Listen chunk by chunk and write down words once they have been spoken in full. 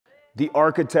The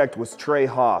architect was Trey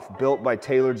Hoff, built by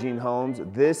Taylor Jene Homes.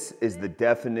 This is the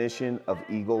definition of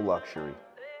Eagle luxury.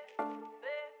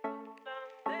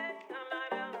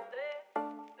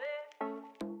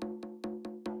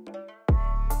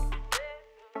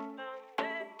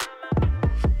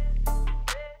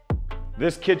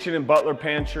 This kitchen and butler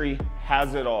pantry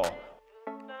has it all.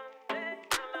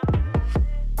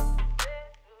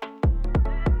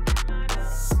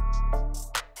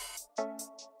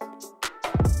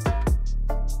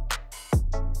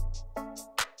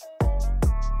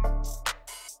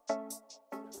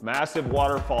 Massive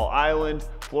waterfall island,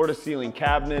 floor-to-ceiling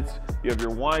cabinets. You have your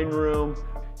wine room.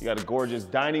 You got a gorgeous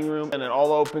dining room, and it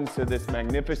all opens to this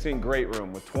magnificent great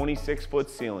room with 26-foot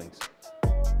ceilings.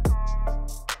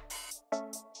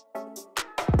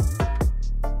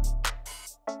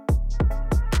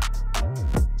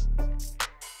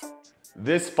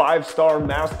 This 5-star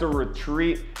master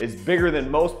retreat is bigger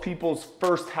than most people's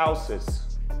first houses.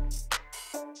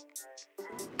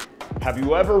 Have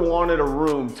you ever wanted a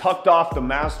room tucked off the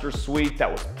master suite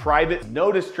that was private,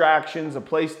 no distractions, a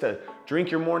place to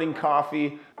drink your morning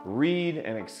coffee, read,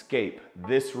 and escape?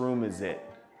 This room is it.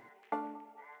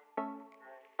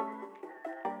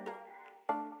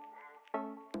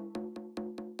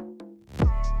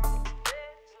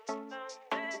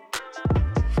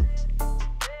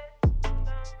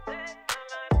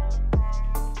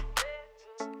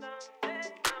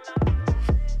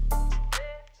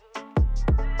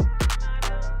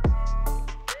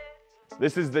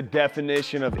 This is the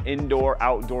definition of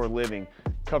indoor-outdoor living.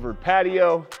 Covered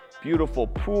patio, beautiful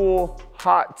pool,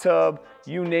 hot tub,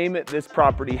 you name it, this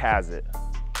property has it.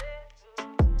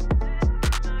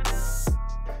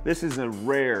 This is a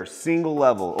rare single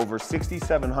level, over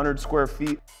 6,700 square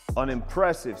feet, an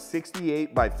impressive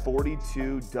 68 by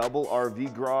 42 double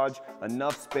RV garage,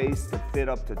 enough space to fit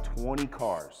up to 20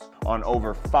 cars on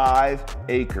over 5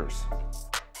 acres.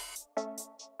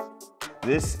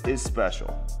 This is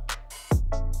special.